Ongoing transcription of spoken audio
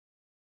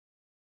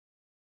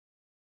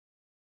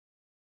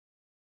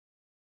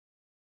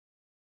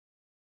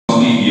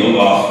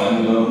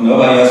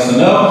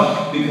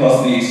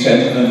the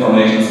exchange of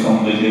information is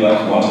completely like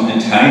quantum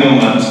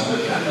entanglement.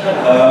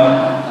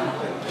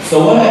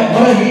 So what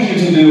I need you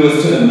to do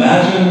is to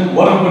imagine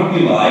what it would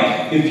be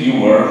like if you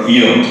were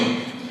healed.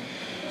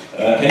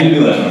 Can you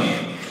do that for me?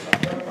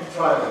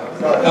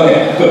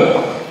 Okay,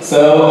 good. So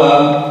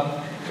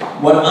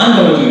what I'm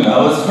going to do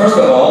now is, first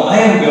of all, I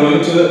am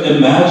going to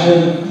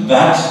imagine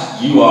that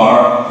you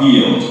are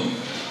healed.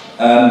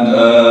 And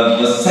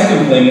the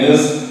second thing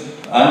is,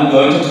 I'm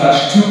going to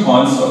touch 2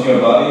 points of your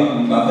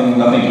body,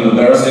 nothing too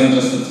embarrassing,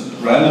 just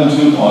random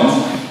 2 points,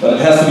 but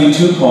it has to be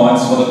 2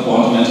 points for the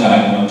quantum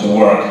entanglement to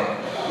work.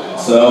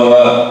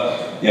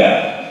 So,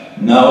 yeah.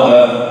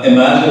 Now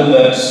imagine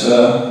that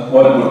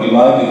what it would be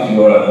like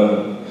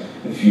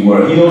if you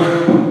were healed.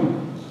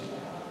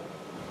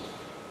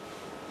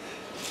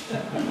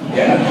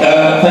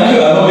 Yeah. Thank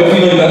you. I hope you're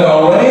feeling better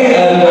already.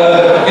 And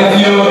if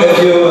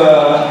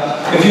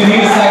you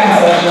need a second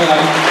session,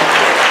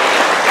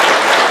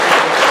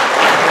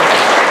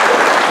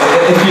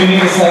 if you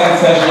need a second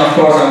session, of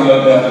course, I'm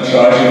going to have to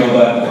charge you for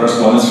that. The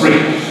first one is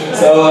free.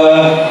 So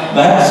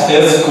that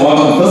is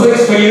quantum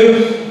physics for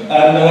you.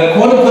 And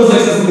quantum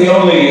physics isn't the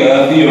only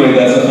theory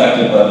that's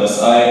affected by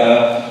this.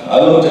 I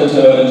looked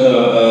into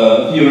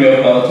the theory of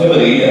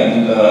relativity,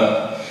 and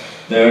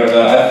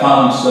I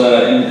found,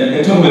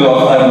 it took me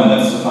about 5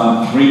 minutes to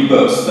find 3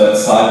 books that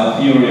cite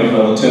the theory of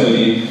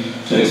relativity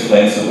to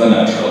explain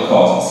supernatural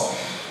causes.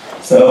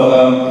 So,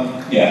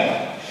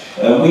 yeah.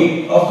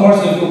 Of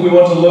course, if we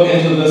want to look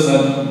into this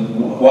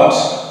and what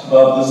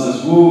about this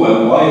is woo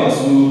and why it is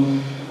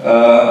woo,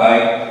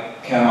 I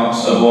cannot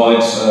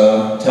avoid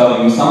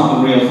telling you some of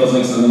the real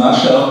physics in a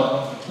nutshell.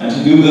 And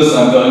to do this,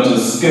 I'm going to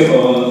skip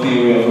over the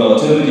theory of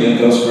relativity and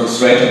go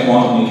straight to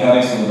quantum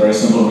mechanics for the very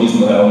simple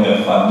reason that I only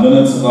have 5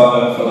 minutes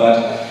for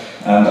that.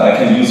 And I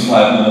can use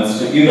 5 minutes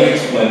to either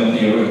explain the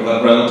theory of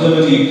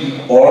relativity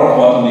or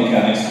quantum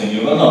mechanics to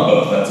you, but not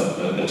both, that's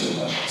a bit too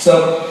much.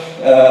 So,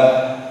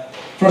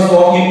 first of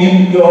all,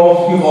 you've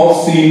all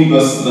seen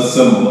this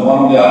symbol. The one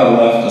on the upper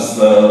left is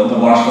the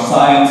March for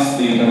Science,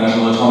 the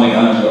International Atomic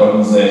Energy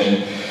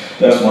Organization.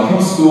 There's one from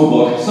a school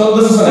book. So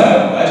this is an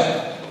atom, right?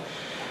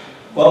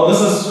 Well,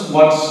 this is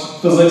what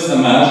physics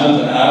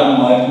imagined an atom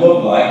might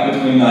look like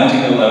between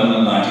 1911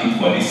 and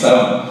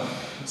 1927.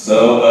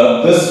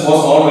 So this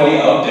was already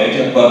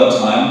outdated by the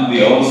time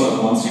the oldest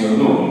of ones here in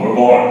the room were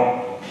born.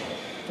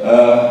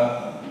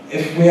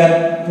 If we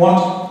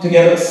want to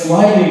get a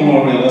slightly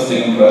more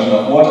realistic impression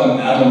of what an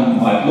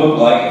atom might look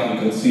like if we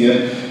could see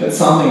it, it's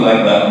something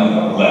like that on the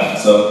upper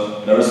left.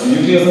 So there is the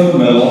nucleus in the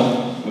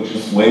middle, which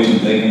is way too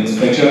big in this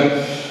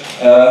picture.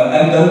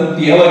 And then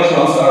the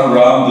electrons are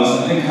around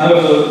this in kind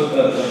of a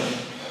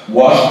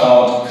washed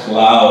out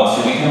cloud.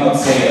 So we cannot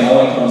say an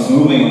electron is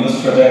moving on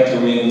this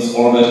trajectory in this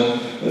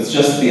orbit. It's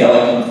just the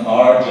electrons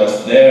are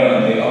just there,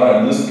 and they are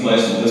in this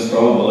place with this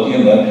probability,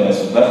 and that place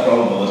with that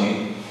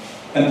probability.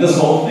 And this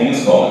whole thing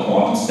is called a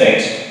quantum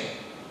state.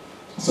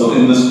 So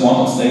in this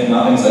quantum state,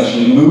 nothing's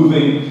actually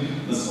moving.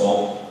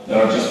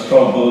 There are just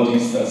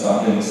probabilities that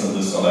something is in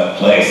this or that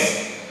place.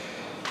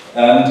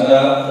 And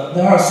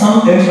there are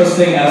some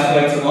interesting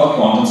aspects about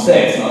quantum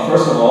states. Now,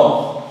 first of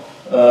all,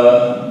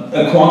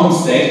 a quantum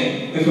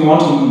state, if we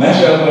want to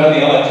measure where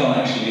the electron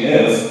actually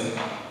is,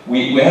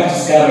 we have to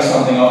scatter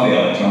something off the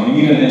electron. We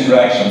need an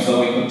interaction. So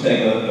we could take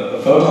a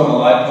photon, a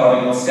light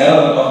particle,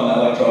 scatter it off an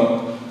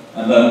electron,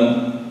 and then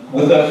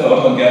with that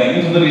photon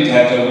getting into the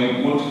detector,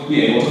 we would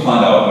be able to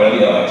find out where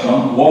the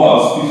electron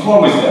was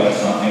before we scattered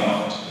something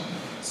off it.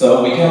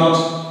 So we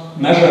cannot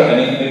measure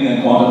anything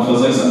in quantum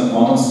physics and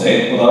quantum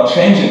state without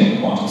changing the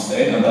quantum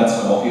state, and that's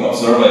called the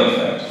observer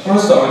effect. For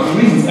historical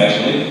reasons,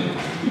 actually,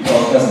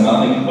 because it has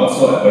nothing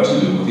whatsoever to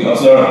do with the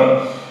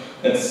observer.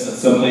 It's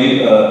simply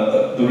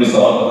the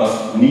result of us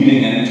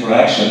needing an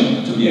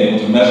interaction to be able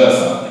to measure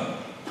something.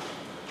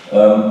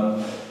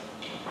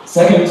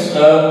 Second,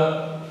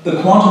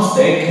 the quantum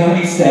state can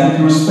extend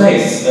through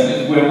space, and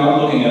if we're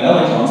not looking at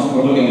electrons, if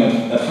we're looking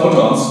at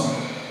photons,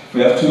 if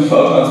we have 2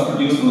 photons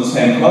produced in the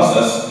same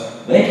process,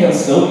 they can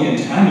still be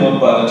entangled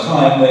by the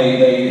time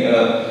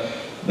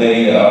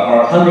they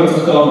are hundreds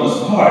of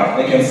kilometers apart.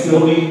 They can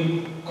still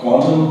be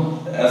quantum,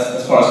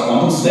 as far as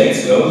quantum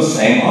states go, the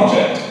same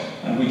object.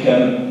 And we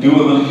can do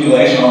a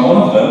manipulation on one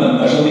of them and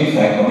measure the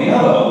effect on the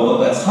other, although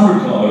that's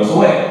 100 kilometers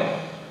away.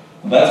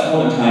 That's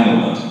called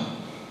entanglement.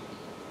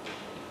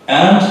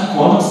 And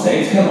quantum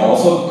states can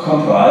also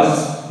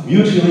comprise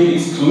mutually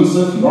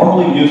exclusive,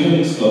 normally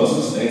mutually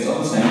exclusive states of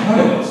the same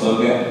particle.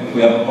 So if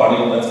we have a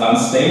particle that's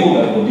unstable,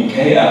 that will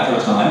decay after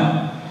a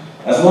time,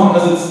 as long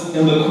as it's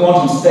in the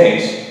quantum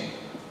state,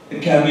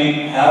 it can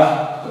be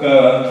half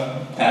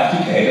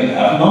decayed and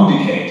half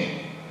non-decayed.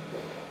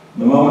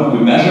 The moment we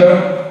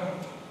measure,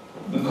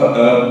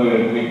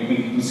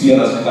 we see it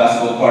as a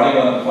classical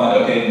particle and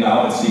find, okay,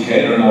 now it's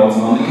decayed or now it's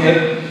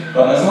non-decayed.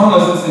 But as long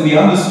as it's in the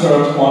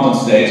undisturbed quantum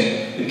state,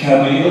 it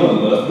can be a little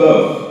bit of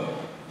both.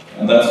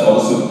 And that's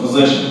called a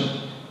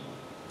superposition.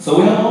 So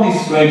we have all these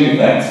strange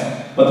effects,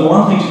 but the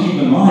one thing to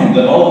keep in mind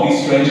that all of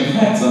these strange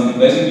effects, and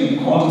basically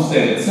the quantum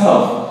state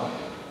itself,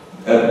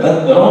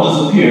 that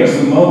all disappears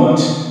the moment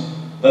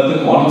that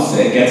the quantum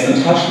state gets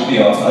in touch with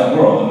the outside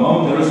world. The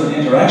moment there is an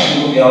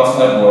interaction with the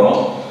outside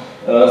world,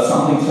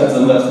 something sets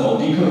in that's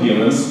called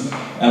decoherence,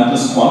 and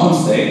this quantum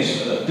state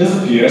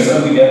disappears,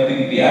 and we get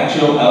the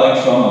actual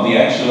electron, or the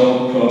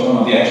actual proton,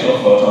 or the actual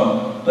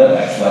photon that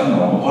acts like a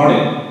normal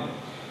particle.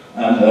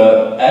 And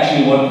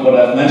actually what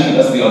I've mentioned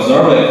as the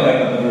observer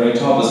effect at the very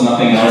top is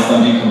nothing else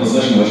than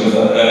decomposition, which is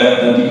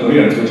than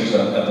decoherence, which is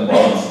at the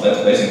bottom. So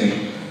that's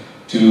basically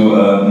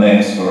two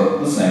names for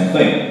the same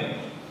thing.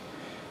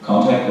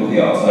 Contact with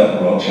the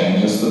outside world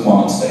changes the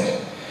quantum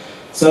state.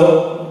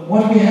 So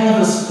what we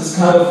have is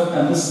kind of,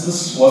 and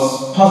this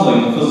was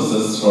puzzling the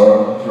physicists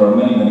for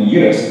many, many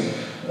years,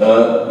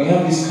 we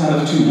have these kind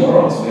of two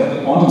worlds. We have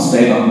the quantum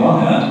state on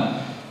one hand,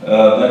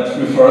 that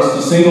refers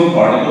to single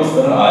particles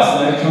that are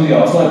isolated from the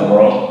outside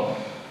world,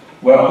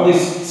 where all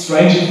these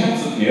strange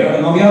effects appear,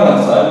 and on the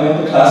other side we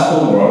have the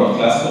classical world of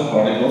classical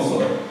particles,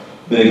 or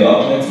big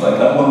objects like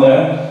that one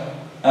there,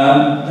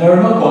 and there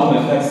are no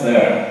quantum effects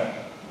there.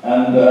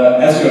 And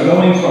as you're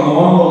going from the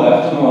one on the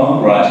left to the one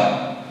on the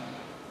right,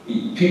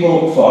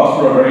 people thought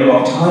for a very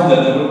long time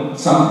that there were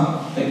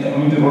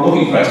they were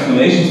looking for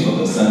explanations for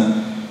this,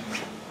 and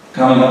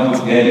coming up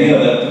with the idea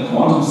that the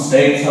quantum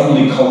state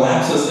suddenly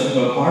collapses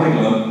into a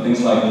particle and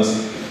things like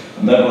this.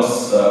 And that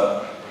was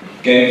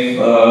gave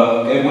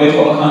way to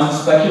all kinds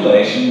of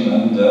speculation,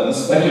 and the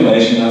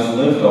speculation has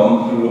lived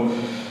on through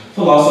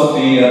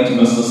philosophy and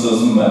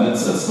mysticism, and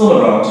it's still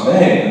around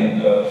today.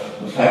 And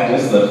the fact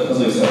is that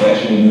physics has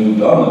actually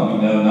moved on, and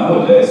we know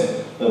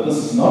nowadays that this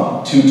is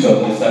not two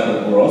totally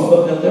separate worlds,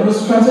 but that there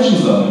is a transition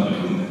zone in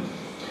between them.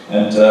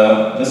 And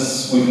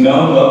we've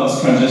known about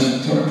this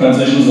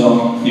transition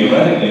zone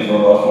theoretically for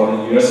about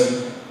 40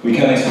 years. We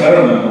can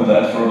experiment with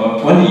that for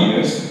about 20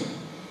 years,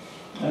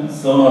 and it's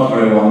still not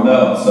very well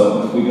known.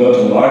 So if we go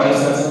to larger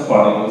sets of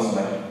particles,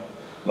 like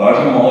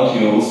larger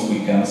molecules, we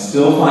can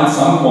still find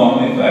some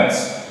quantum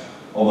effects,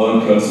 although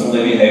in principle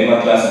they behave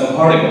like classical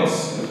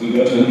particles. If we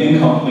go to an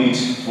incomplete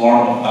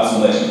form of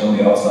isolation from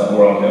the outside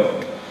world, we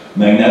have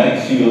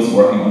magnetic fields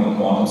working on the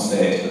quantum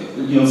state.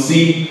 You'll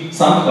see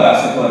some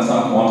classical and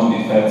some quantum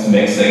effects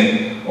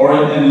mixing,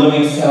 or in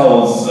living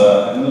cells,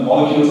 in the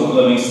molecules of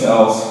living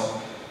cells,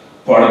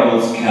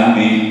 particles can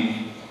be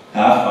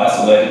half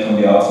isolated from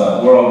the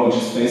outside world,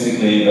 which is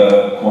basically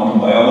quantum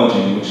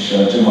biology, which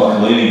Jim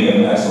Al-Khalili gave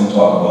an excellent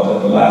talk about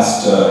at the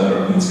last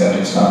European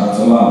Skeptics Conference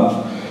in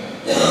London.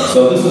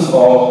 So this is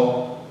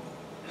all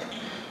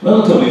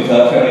relatively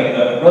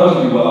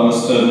well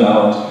understood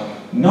now,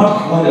 and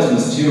not quite as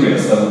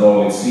mysterious as it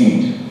always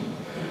seemed.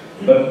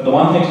 But the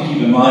one thing to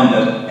keep in mind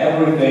that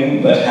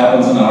everything that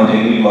happens in our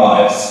daily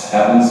lives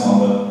happens on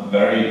the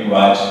very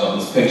right of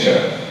this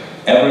picture.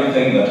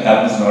 Everything that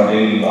happens in our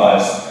daily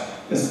lives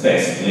is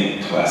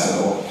basically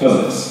classical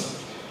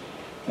physics.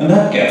 And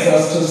that gets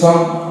us to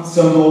some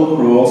simple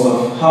rules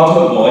of how to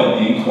avoid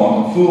being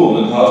quantum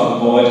fooled and how to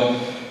avoid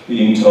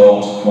being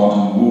told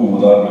quantum woo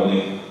without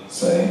really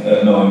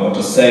knowing what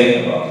to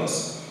say about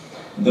this.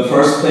 The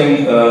first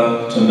thing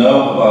to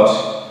know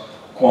about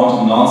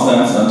quantum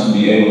nonsense and to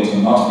be able to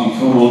not be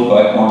fooled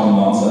by quantum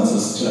nonsense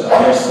is to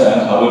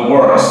understand how it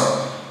works.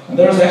 And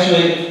there's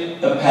actually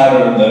a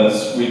pattern that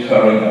is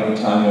recurring every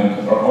time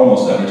you, or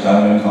almost every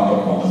time you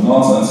encounter quantum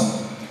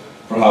nonsense,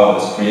 for how it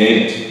is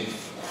created.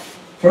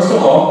 First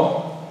of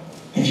all,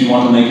 if you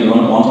want to make your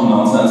own quantum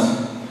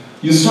nonsense,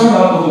 you start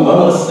out with a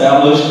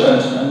well-established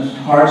and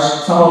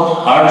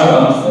somewhat hard to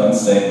understand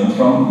statement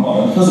from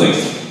modern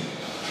physics.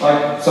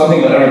 Like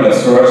something that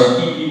everybody's heard,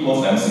 E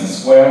equals mc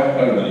squared,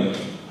 everybody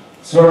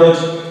has heard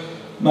it.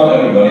 Not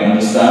everybody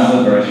understands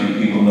it, very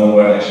few people know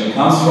where it actually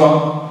comes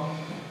from.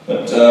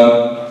 But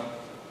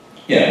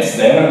yeah, it's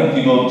there and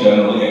people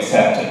generally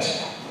accept it.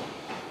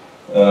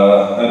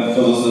 And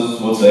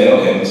physicists will say,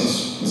 okay,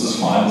 this is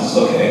fine, this is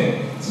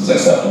okay, this is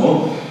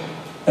acceptable.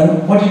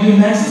 And what you do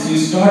next is you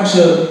start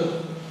to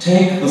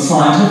take the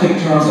scientific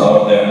terms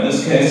out of there, in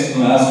this case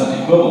mass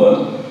and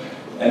equivalent,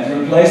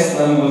 and replace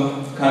them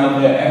with kind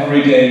of their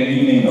everyday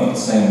meaning of the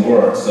same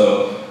word.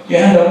 So you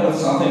end up with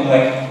something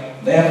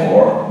like,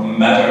 therefore,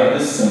 matter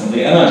is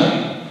simply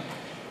energy.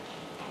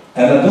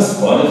 And at this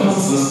point, a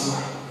physicist,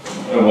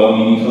 a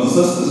well-meaning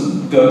physicist,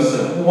 is going to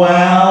say,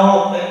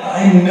 well,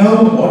 I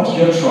know what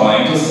you're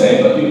trying to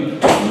say, but you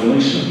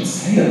really shouldn't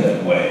say it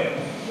that way.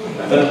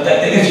 But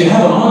if you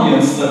have an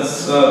audience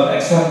that's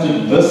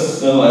accepted this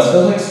still as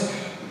physics,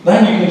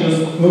 then you can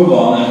just move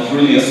on and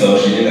freely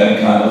associate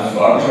any kind of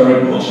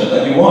arbitrary bullshit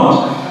that you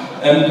want,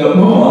 and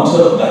move on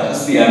to that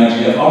is the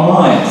energy of our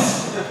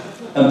minds.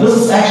 And this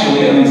is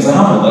actually an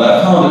example that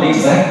I found in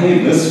exactly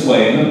this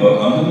way in the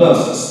book on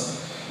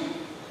hypnosis.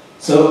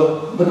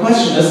 So the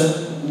question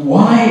is,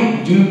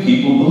 why do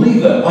people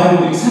believe that? Why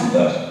do we accept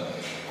that?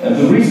 And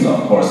the reason,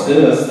 of course,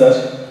 is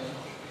that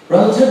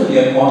relativity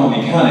and quantum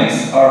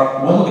mechanics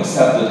are well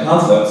accepted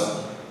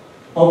concepts,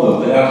 although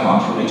they are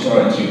contrary to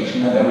our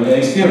intuition and everyday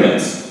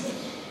experience.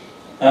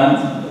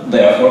 And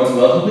therefore, it's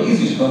relatively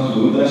easy to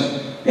conclude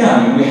that, yeah,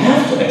 I mean, we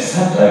have to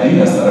accept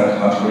ideas that are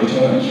contrary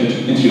to our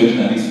intuition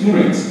and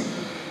experience,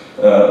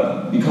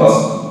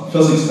 because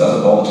physics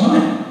does it all the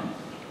time.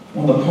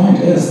 Well, the point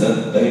is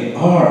that they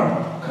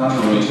are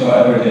contrary to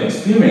our everyday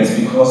experience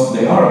because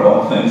they are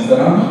about things that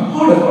are not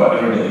part of our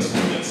everyday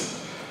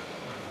experience.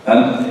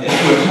 And if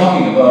we're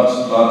talking about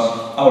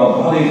our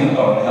body and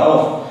our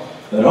health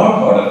that are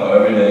part of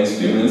our everyday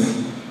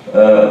experience,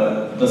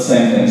 the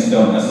same things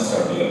don't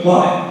necessarily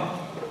apply.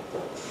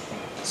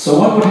 So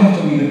what would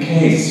have to be the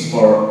case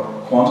for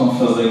quantum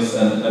physics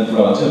and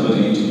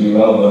relativity to be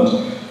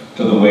relevant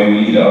to the way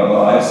we lead our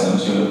lives and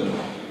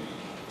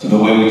to the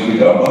way we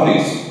treat our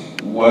bodies?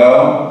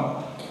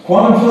 Well,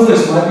 quantum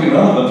physics might be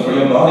relevant for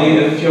your body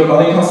if your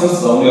body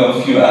consists only of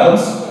a few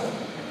atoms,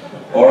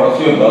 or if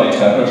your body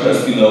temperature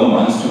is below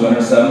minus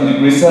 270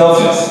 degrees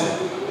Celsius.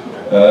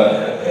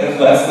 If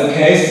that's the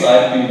case,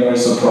 I'd be very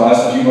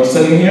surprised if you were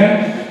sitting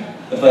here.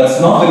 If that's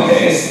not the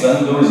case,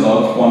 then the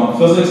result of quantum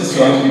physics is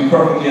going to be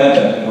perfectly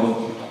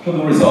identical to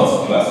the results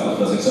of classical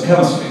physics or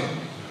chemistry.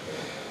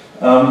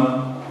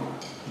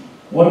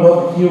 What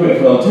about the theory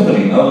of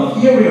relativity? Now,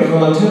 the theory of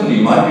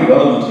relativity might be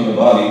relevant to your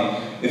body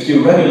if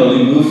you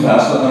regularly move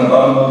faster than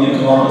about 1 million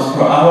kilometers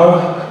per hour,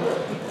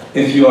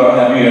 if you are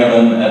heavier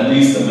than at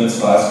least a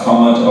mid-sized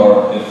comet,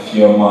 or if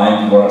your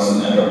mind works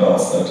in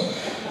intervals that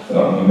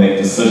you make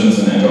decisions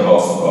in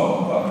intervals of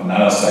about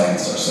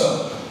nanoseconds or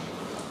so.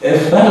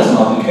 If that is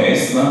not the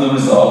case, then the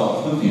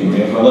result of the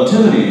theory of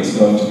relativity is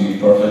going to be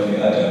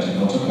perfectly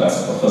identical to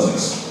classical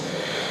physics.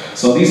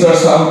 So these are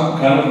some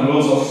kind of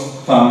rules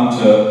of thumb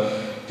to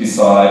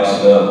decide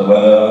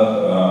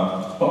whether,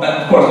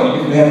 of course,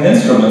 if we have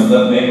instruments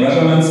that make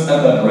measurements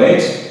at that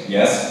rate,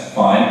 yes,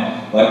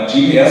 fine. Like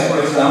GPS, for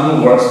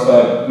example, works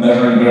by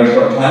measuring very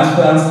short time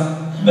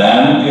spans,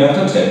 then you have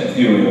to take the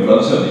theory of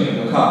relativity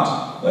into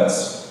account.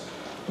 That's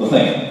the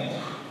thing.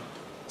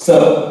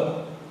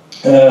 So,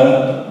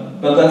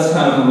 but that's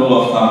kind of a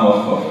rule of thumb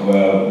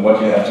of what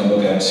you have to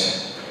look at.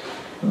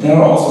 There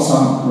are also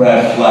some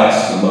red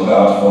flags to look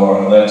out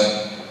for that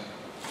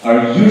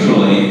are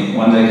usually,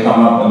 when they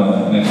come up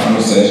in a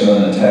conversation or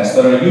in a text,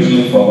 that are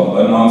usually followed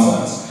by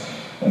nonsense.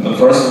 And the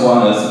first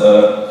one is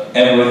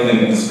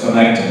everything is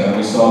connected. And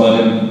we saw that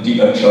in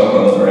Deepak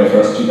Chopra, the very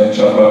first Deepak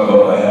Chopra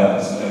quote I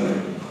had, is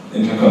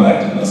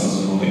interconnectedness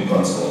is a ruling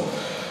principle.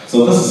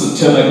 So this is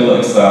a typical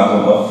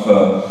example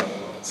of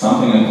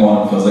something in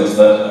quantum physics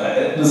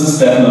that this is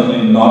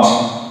definitely not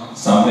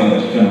something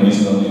that you can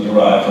reasonably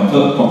derive from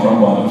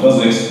quantum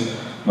physics,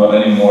 not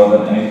any more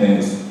than anything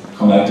is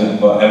connected,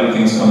 but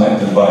everything's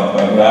connected by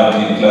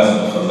gravity in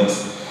classical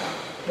physics.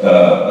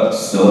 But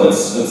still,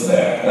 it's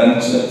there, and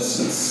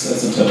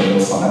it's a typical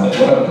sign that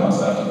whatever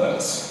comes after that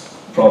is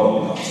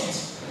probably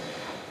nonsense.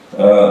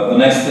 The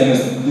next thing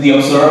is the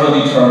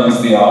observer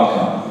determines the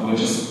outcome,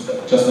 which is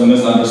just a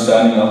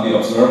misunderstanding of the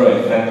observer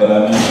effect that I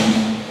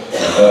mentioned.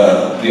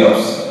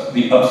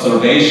 The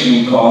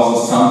observation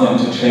causes something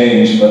to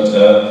change, but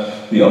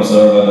the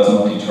observer does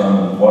not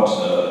determine what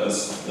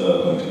is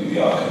going to be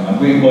the outcome. And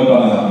we're going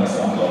to have an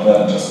example of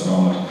that in just a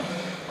moment.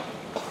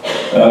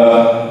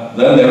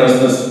 Then there is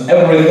this,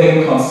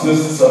 everything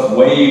consists of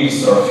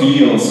waves or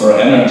fields or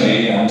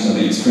energy, and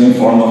the extreme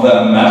form of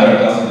that, matter,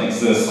 doesn't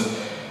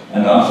exist.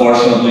 And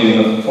unfortunately,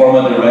 the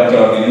former director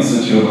of the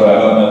institute where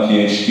I got my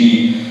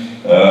PhD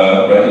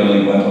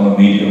regularly went on the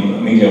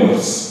media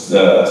with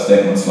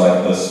statements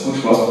like this,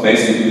 which was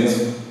basically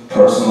his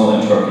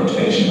personal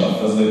interpretation of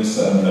physics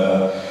and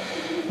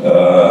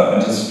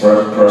his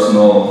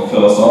personal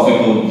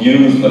philosophical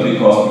views, but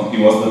because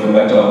he was the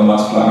director of the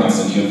Max Planck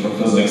Institute for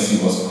Physics,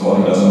 he was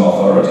quoted as an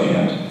authority.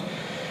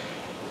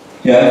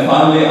 And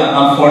finally,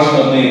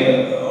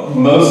 unfortunately,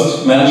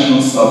 most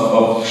mentions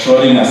of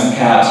Schrödinger's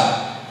cat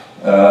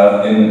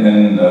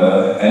in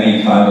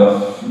any kind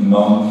of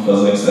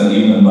non-physics and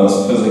even in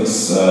most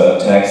physics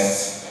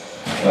texts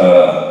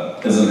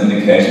is an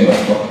indication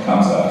that what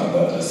comes after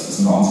that is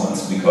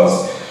nonsense,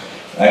 because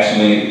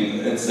actually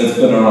it's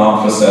been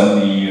around for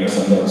 70 years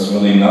and there is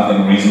really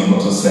nothing reasonable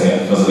to say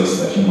in physics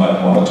that you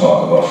might want to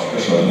talk about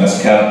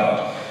Schrödinger's cat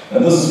about.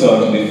 And this is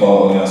going to be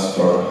following us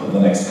for the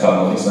next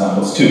couple of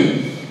examples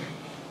too.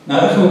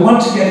 Now, if we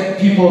want to get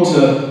people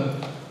to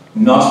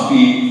not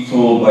be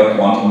fooled by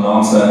quantum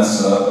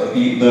nonsense,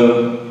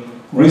 the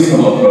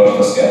reasonable approach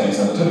for skeptics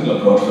and the typical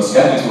approach for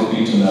skeptics would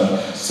be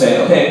to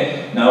say,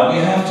 okay, now we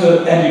have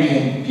to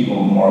educate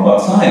people more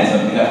about science,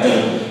 and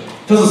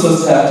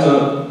physicists have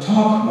to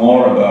talk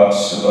more about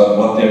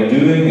what they're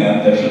doing,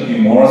 and there should be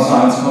more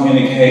science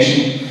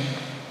communication.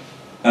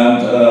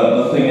 And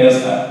the thing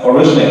is,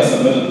 originally I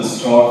submitted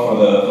this talk for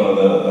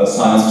the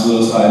science,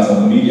 pseudoscience,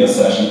 and the media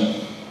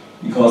session,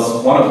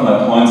 because one of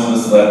my points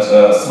is that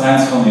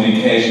science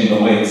communication,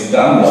 the way it's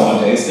done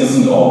nowadays,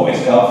 isn't always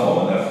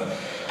helpful. And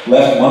I've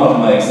left one of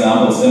my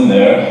examples in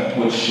there,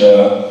 which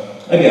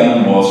again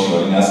involves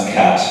Schrödinger's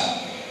cat.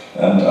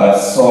 And I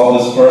saw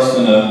this first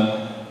in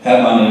a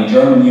headline in a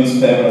German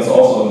newspaper. It's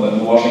also in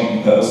the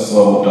Washington Post,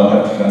 so don't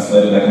have to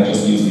translate it, I can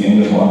just use the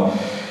English one.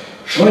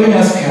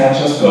 Schrödinger's cat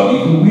just got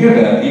even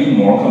weirder and even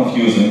more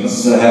confusing.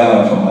 This is a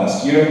headline from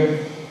last year.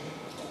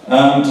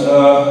 And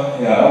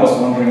yeah, I was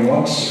wondering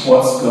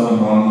what's going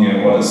on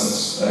here. What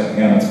is,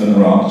 again, it's been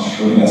around,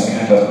 Schrödinger's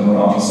cat has been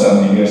around for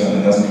 70 years and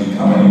it hasn't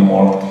become any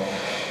more,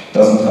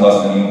 doesn't tell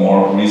us any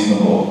more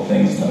reasonable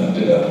things than it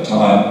did at the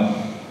time.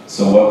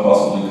 So what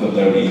possibly could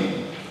there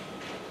be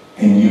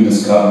in new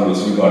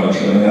discoveries regarding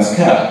Schrödinger's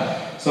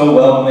cat? So,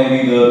 well,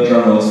 maybe the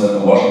journalist at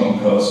the Washington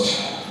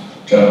Post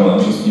general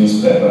interest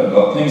newspaper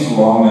got things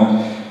wrong,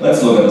 and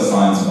let's look at a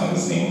science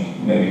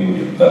magazine.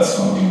 Maybe that's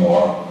going to be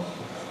more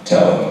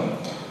telling.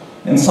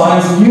 In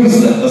Science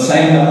News, the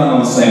same happened on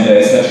the same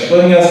day, said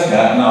Schrödinger's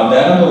cat, now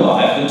dead and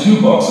alive, in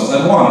 2 boxes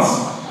at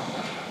once.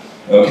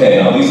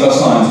 Okay, now these are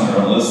science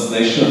journalists,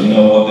 they should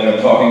know what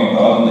they're talking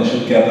about, and they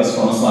should get this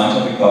from a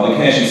scientific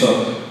publication.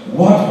 So,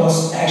 what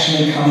was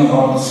actually coming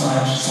out of the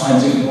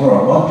scientific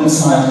world? What did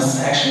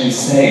scientists actually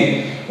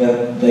say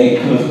that they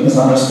could have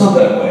misunderstood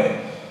that way?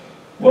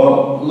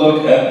 Well,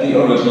 look at the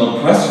original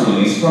press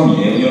release from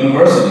Yale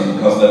University,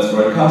 because that's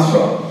where it comes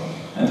from.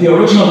 And the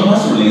original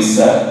press release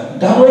said,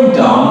 doubling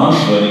down on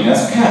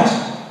Schrödinger's cat.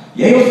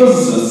 Yale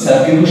physicists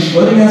have given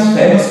Schrödinger's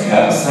famous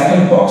cat a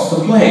second box to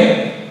play in.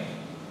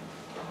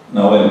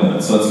 Now wait a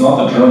minute, so it's not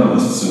the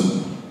journalists who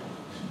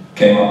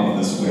came up with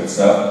this weird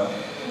stuff.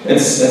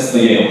 It's the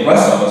Yale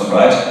press office,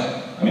 right?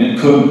 I mean, it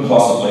couldn't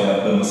possibly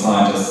have been the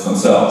scientists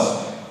themselves.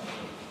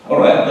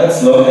 Alright,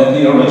 let's look at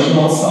the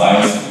original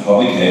science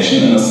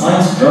publication in a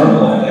science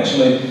journal, and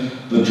actually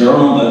the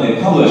journal that they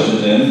published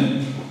it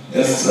in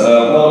is,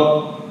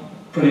 well,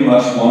 pretty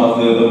much one of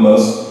the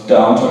most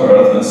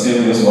down-to-earth and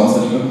serious ones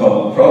that you could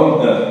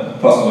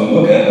possibly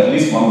look at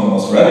least one of the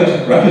most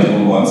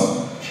reputable ones.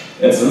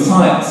 It's in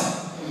Science.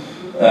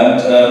 And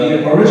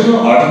the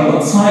original article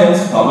in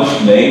Science,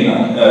 published May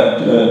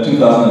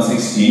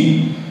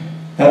 2016,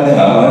 had the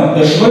headline,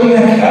 "A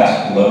Schrödinger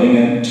cat living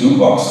in 2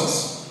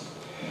 boxes."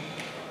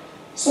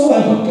 So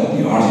I looked at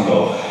the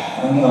article,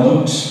 and I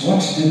looked,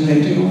 what did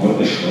they do with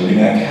the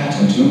Schrödinger cat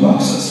in 2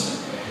 boxes?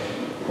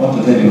 What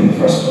did they do in the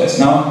first place?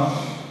 Now,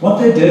 what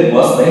they did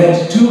was they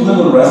had 2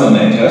 little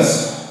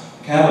resonators,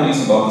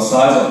 cavities about the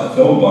size of the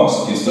film box,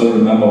 if you still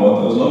remember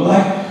what those look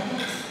like.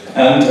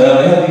 And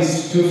they had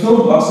these 2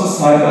 film boxes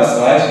side by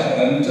side,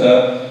 and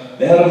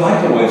they had a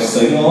microwave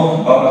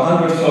signal, about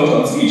 100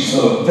 photons each,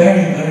 so a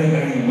very, very,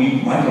 very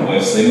weak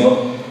microwave signal,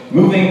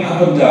 moving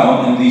up and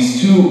down in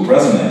these 2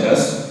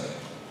 resonators,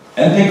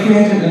 and they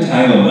created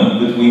entanglement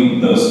between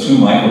those 2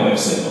 microwave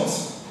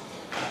signals.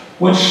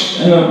 Which,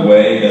 in a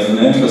way, is an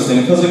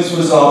interesting physics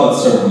result.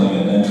 It's certainly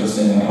an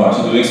interesting and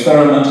hard-to-do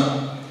experiment.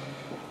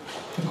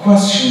 The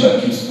question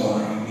that keeps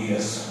bothering me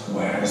is,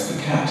 where is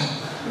the cat?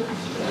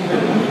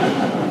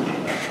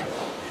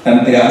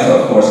 And the answer,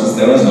 of course, is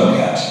there is no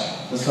cat.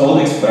 This whole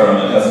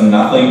experiment has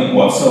nothing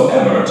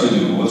whatsoever to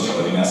do with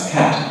Schrödinger's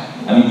cat.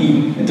 I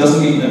mean, it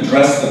doesn't even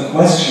address the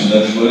question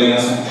that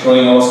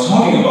Schrödinger was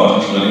talking about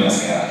in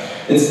Schrödinger's cat.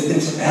 It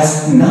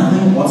has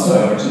nothing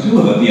whatsoever to do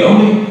with it. The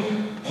only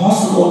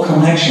possible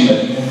connection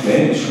that you can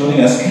create with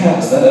Schrödinger's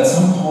cat is that at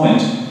some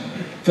point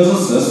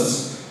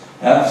physicists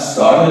have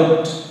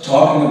started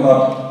talking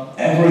about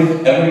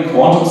every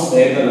quantum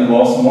state that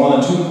involves more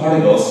than 2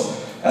 particles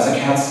as a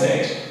cat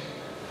state.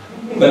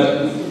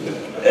 But,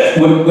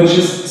 which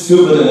is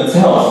stupid in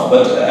itself,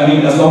 but I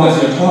mean, as long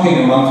as you're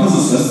talking among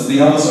physicists,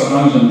 the others are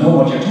going to know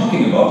what you're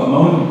talking about. The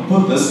moment you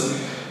put this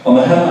on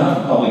the headline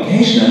of a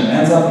publication and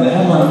ends up in the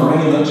headline of a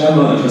regular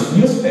general interest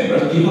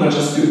newspaper, people are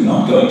just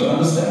not going to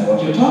understand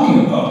what you're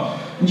talking about.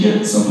 And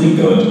you're simply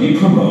going to be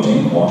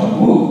promoting quantum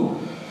woo.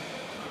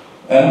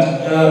 And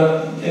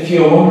if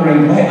you're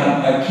wondering why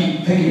I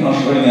keep picking on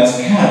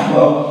Schrödinger's cat,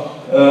 well,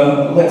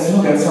 let's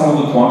look at some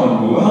of the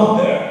quantum woo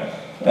out there.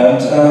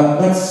 And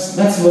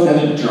let's look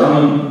at a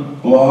German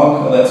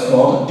blog that's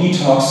called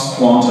Detox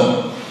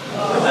Quantum.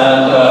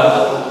 And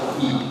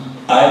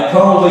I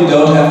probably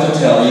don't have to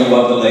tell you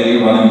what the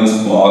lady running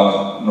this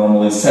blog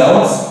normally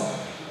sells.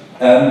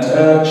 And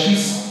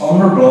she's on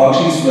her blog,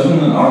 she's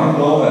written an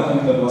article, I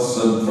think that was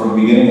for the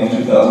beginning of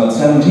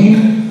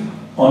 2017,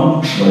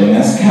 on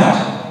Schrödinger's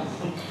cat.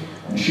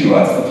 And she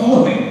writes the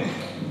following: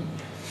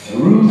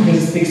 through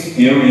his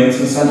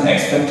experiences and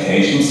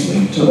expectations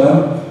linked to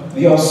them,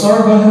 the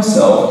observer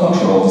himself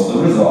controls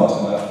the result.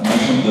 And I've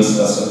mentioned this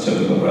as a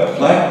typical red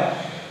flag.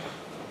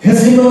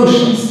 His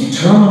emotions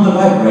determine the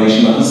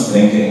vibration of his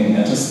thinking,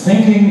 and his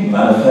thinking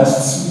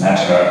manifests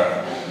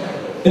matter.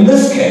 In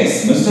this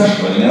case, Mr.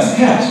 Schrödinger's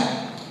cat.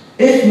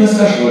 If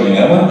Mr.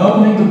 Schrödinger, when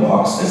opening the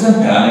box, is in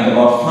panic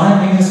about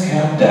finding his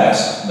cat dead,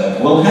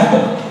 that will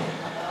happen.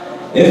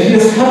 If he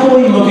is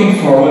happily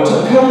looking forward to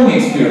a cuddling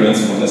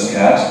experience with his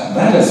cat,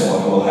 that is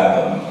what will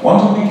happen.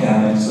 Quantum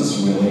mechanics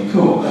is really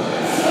cool.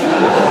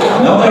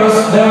 Now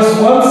there is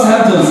one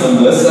sentence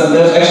in this, and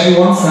there's actually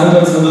one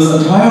sentence in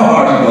this entire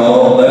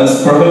article that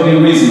is perfectly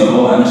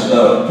reasonable and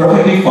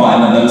perfectly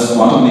fine, and that is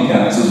quantum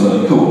mechanics is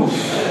really cool.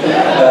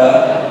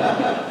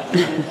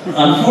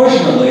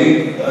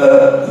 Unfortunately,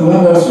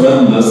 whoever has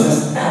written this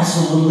has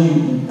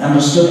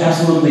understood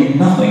absolutely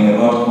nothing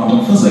about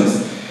quantum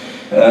physics.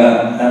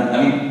 And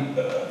I mean,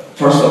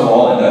 first of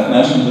all, and I've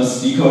mentioned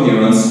this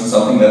decoherence,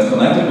 something that's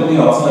connected with the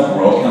outside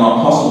world,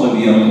 cannot possibly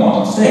be in a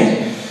quantum state.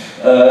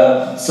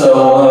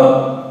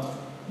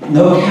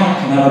 No cat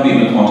can ever be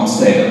in a quantum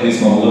state, at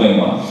least not a living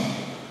one.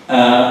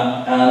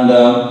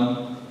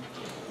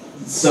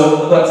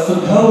 So let's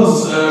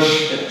suppose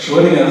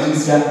Schrödinger,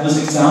 this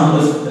example,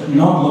 is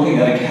not looking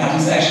at a cat,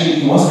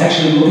 he was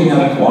actually looking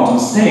at a quantum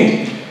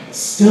state.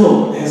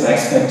 Still, his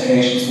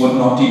expectations would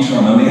not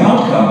determine the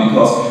outcome,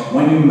 because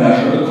when you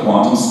measure a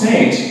quantum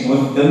state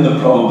within the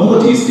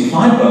probabilities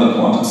defined by the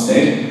quantum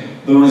state,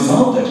 the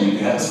result that you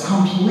get is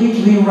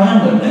completely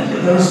random,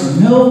 and there's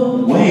no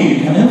way you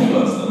can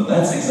influence them.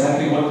 That's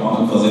exactly what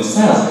quantum physics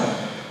says.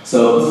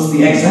 So this is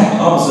the exact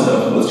opposite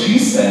of what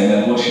she's saying,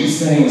 and what she's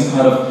saying is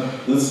kind of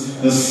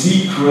the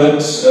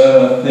secret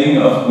thing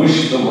of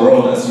wish the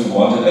world as you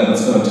want it and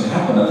it's going to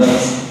happen, and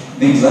that's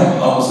the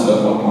exact opposite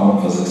of what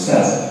quantum physics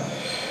says.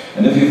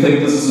 And if you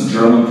think this is a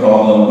German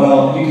problem,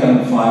 well, you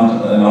can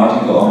find an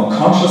article on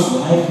Conscious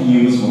Life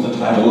News with the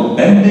title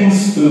 "Bending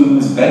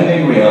Spoons,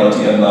 Bending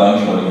Reality and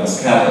Allowing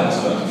Schrödinger's Cat," and it's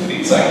going to be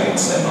exactly the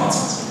same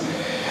nonsense.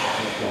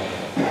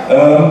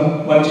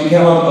 But you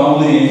cannot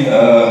only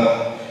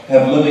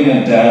have living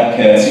and dead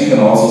cats, you can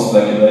also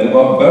speculate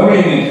about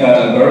burying a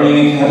cat, and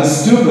burying a cat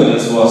is stupid,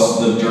 as was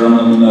the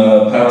German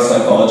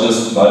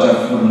parapsychologist Walter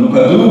von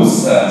Lucadou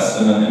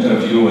says in an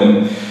interview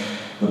in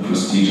the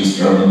prestigious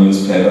German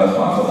newspaper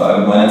Frankfurter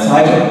Allgemeine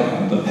Zeitung.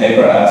 And the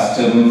paper asked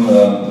him,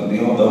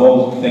 the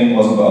whole thing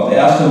was about, they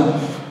asked him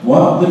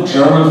what the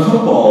German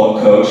football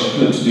coach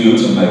could do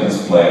to make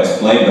his players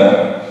play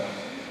better.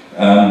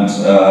 And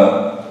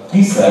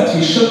he said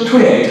he should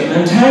create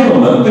an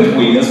entanglement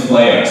between his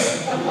players.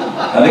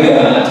 And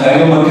again, an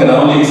entanglement can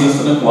only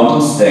exist in a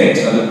quantum state,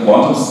 and a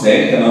quantum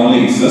state can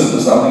only exist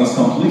if something is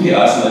completely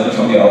isolated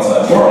from the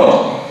outside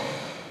world.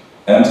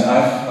 And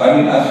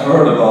I've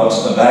heard about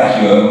a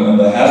vacuum in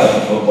the head of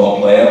a football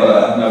player, but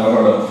I've never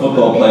heard of a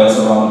football player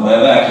surrounded by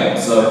a vacuum.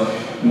 So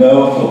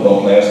no,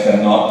 football players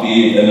cannot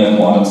be in a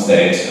quantum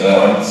state,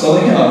 so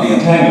they cannot be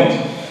entangled.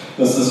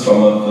 This is,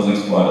 from a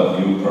physics point of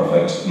view,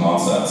 perfect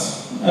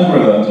nonsense. And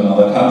we're going to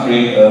another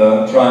country,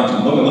 trying to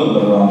look a little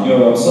bit around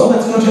Europe. So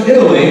let's go to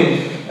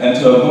Italy and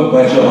to a book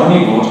by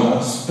Giovanni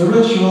Bota,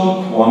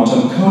 Spiritual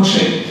Quantum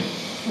Coaching.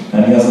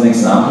 And he has an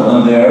example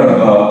in there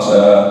about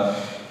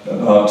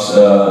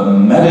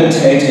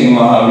meditating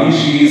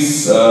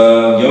Maharishis,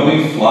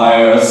 yogic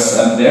flyers,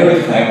 and their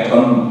effect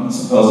on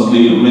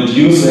supposedly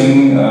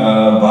reducing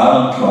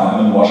violent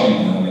crime in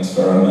Washington, an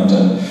experiment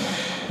in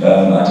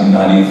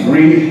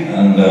 1993.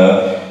 And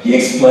he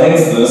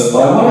explains this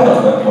by what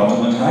else? By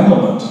quantum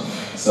entanglement.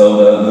 So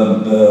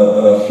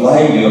the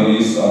flying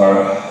yogis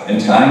are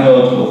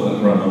entangled with the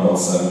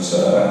criminals, and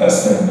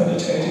as they're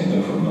meditating,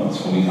 the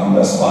criminals will become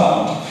less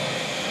violent.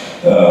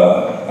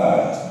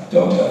 I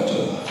don't have to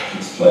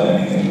explain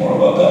anything more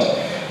about that.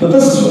 But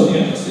this is really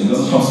interesting. This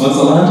is from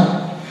Switzerland,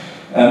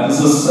 and this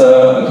is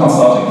a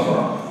consulting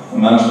firm, a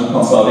management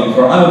consulting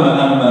firm. I'm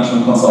a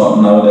management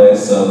consultant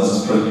nowadays, so this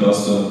is pretty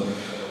close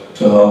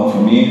to home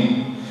for me.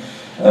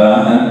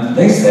 And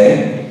they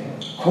say,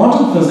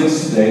 quantum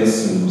physics today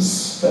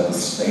assumes that the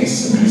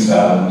space in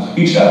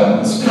each atom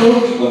is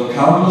filled with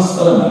countless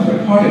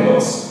elementary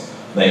particles.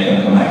 They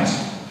can connect,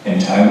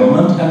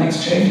 entanglement, and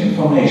exchange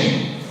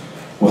information.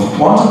 With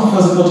quantum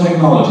physical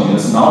technology, it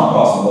is now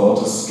possible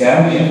to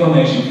scan the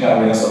information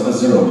carriers of the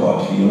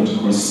zero-point field,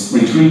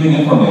 retrieving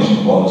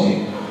information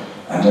quality,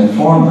 and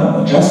inform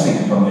them, adjusting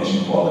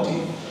information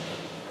quality.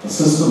 The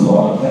system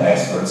law of the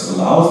experts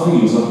allows the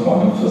use of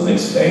quantum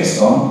physics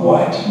based on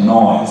white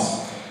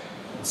noise.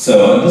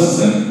 So this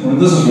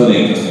is really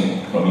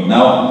interesting for me.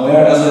 Now,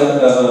 where as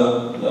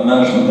a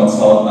management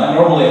consultant, I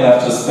normally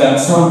have to spend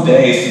some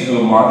days to do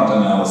a market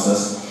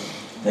analysis.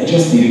 They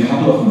just need a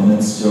couple of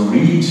minutes to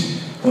read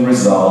the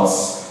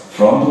results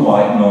from the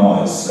white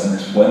noise,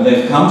 and when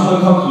they've come to a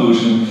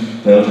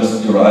conclusion, they'll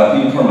just derive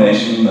the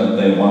information that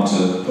they want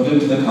to put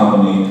into the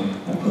company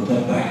and put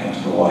that back into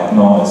the white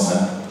noise,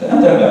 and then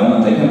they're done,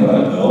 and they can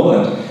write a bill.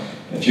 And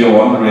if you're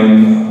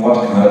wondering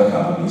what kind of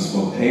companies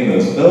will pay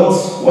those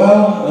bills,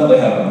 well, they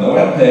have it on their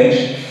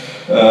webpage.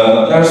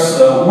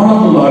 There's one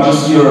of the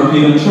largest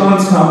European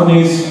insurance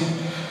companies,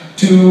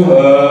 two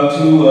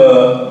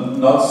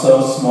not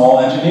so small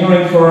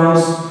engineering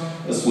firms,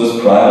 a Swiss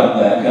private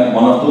bank, and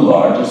one of the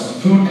largest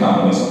food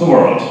companies of the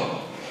world.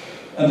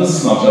 And this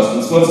is not just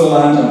in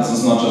Switzerland, and this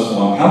is not just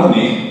one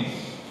company.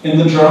 In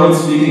the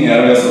German-speaking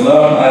areas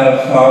alone, I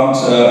have found,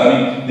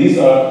 these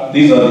are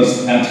these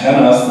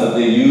antennas that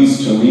they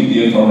use to read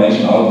the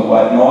information out of the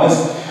white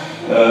noise.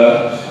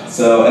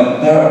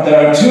 And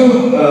there are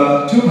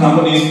two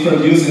companies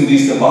producing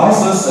these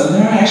devices, and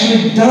there are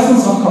actually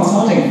dozens of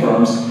consulting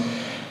firms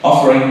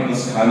offering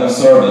this kind of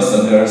service.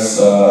 And there's,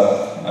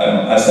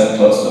 I said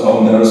close to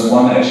home, there is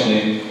one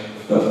actually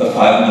a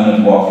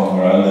 5-minute walk from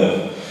where I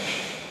live.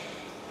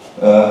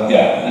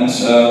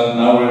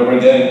 Now we're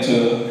getting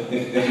to,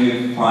 if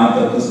you find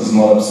that this is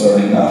not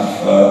absurd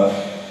enough,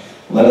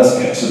 let us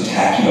get to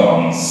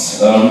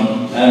tachyons.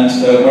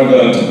 We're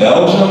going to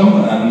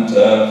Belgium, and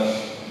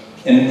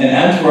In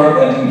Antwerp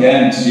and in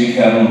Ghent, you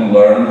can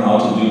learn how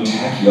to do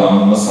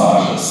tachyon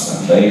massages.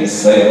 And they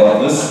say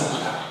about this: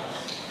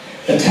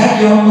 a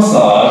tachyon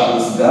massage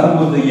is done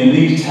with the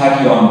unique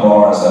tachyon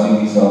bars. I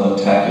mean, these are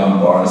the tachyon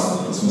bars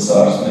that this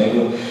massage is made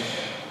with.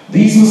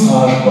 These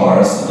massage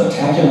bars and the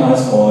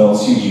tachyonized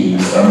oils you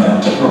use are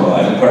meant to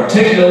provide a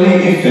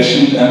particularly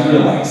efficient and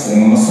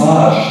relaxing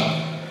massage.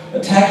 A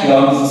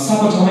tachyon is a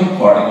subatomic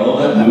particle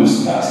that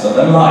moves faster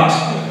than light.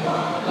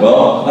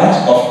 Well,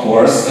 that, of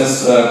course,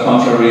 is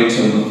contrary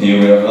to the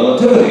theory of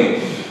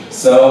relativity.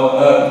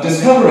 So,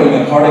 discovering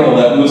a particle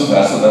that moves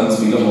faster than the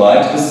speed of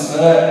light is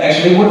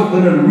actually would have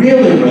been a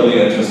really,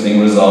 really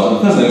interesting result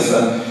in physics.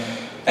 And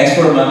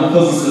experimental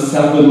physicists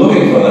have been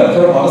looking for that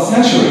for about a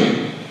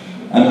century.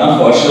 And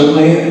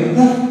unfortunately,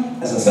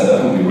 as I said,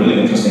 that would be really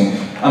interesting.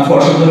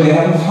 Unfortunately, they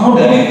haven't found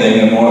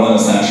anything in more than a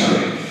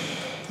century.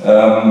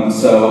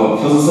 So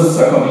physicists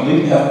are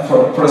completely,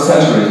 for a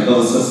century,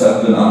 physicists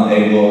have been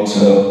unable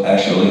to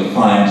actually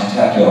find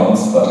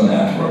tachyons, but in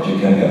Antwerp you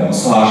can get a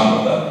massage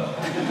with them.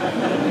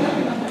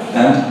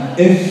 And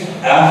if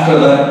after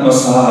that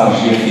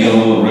massage you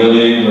feel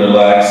really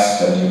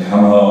relaxed and you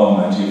come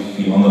home and you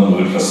feel in the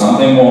mood for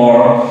something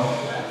more,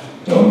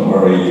 don't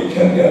worry, you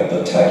can get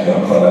the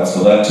tachyon products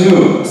for that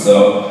too.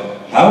 So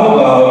how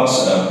about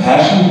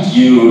passion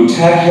dew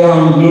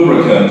tachyon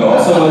lubricant,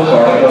 also with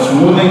particles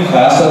moving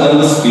faster than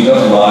the speed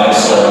of light,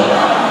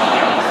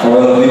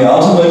 for the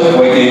ultimate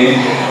quickie.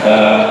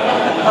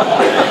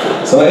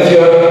 So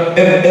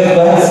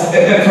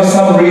if for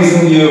some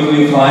reason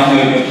you find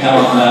you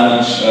cannot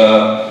manage,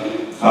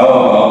 how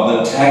about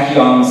the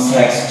tachyon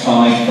sex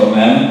tonic for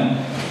men?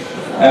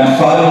 And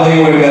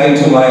finally, we're getting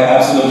to my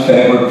absolute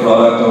favorite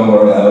product. Don't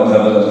worry, I don't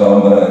have it at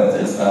home, but I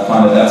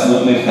find it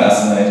absolutely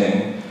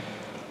fascinating.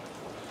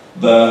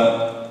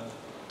 The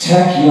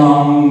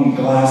tachyon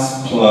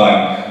glass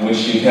plug,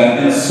 which you can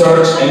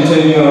insert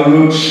into your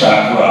root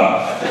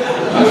chakra.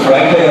 And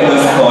frankly, at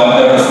this point,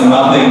 there is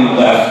nothing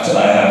left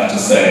I have to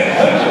say.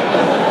 Thank you.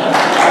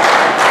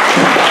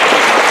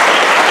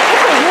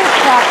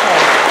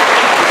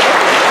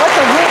 What's a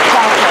root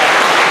chakra?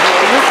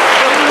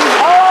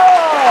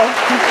 Oh!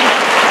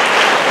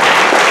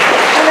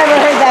 I never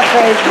heard that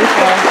phrase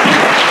before.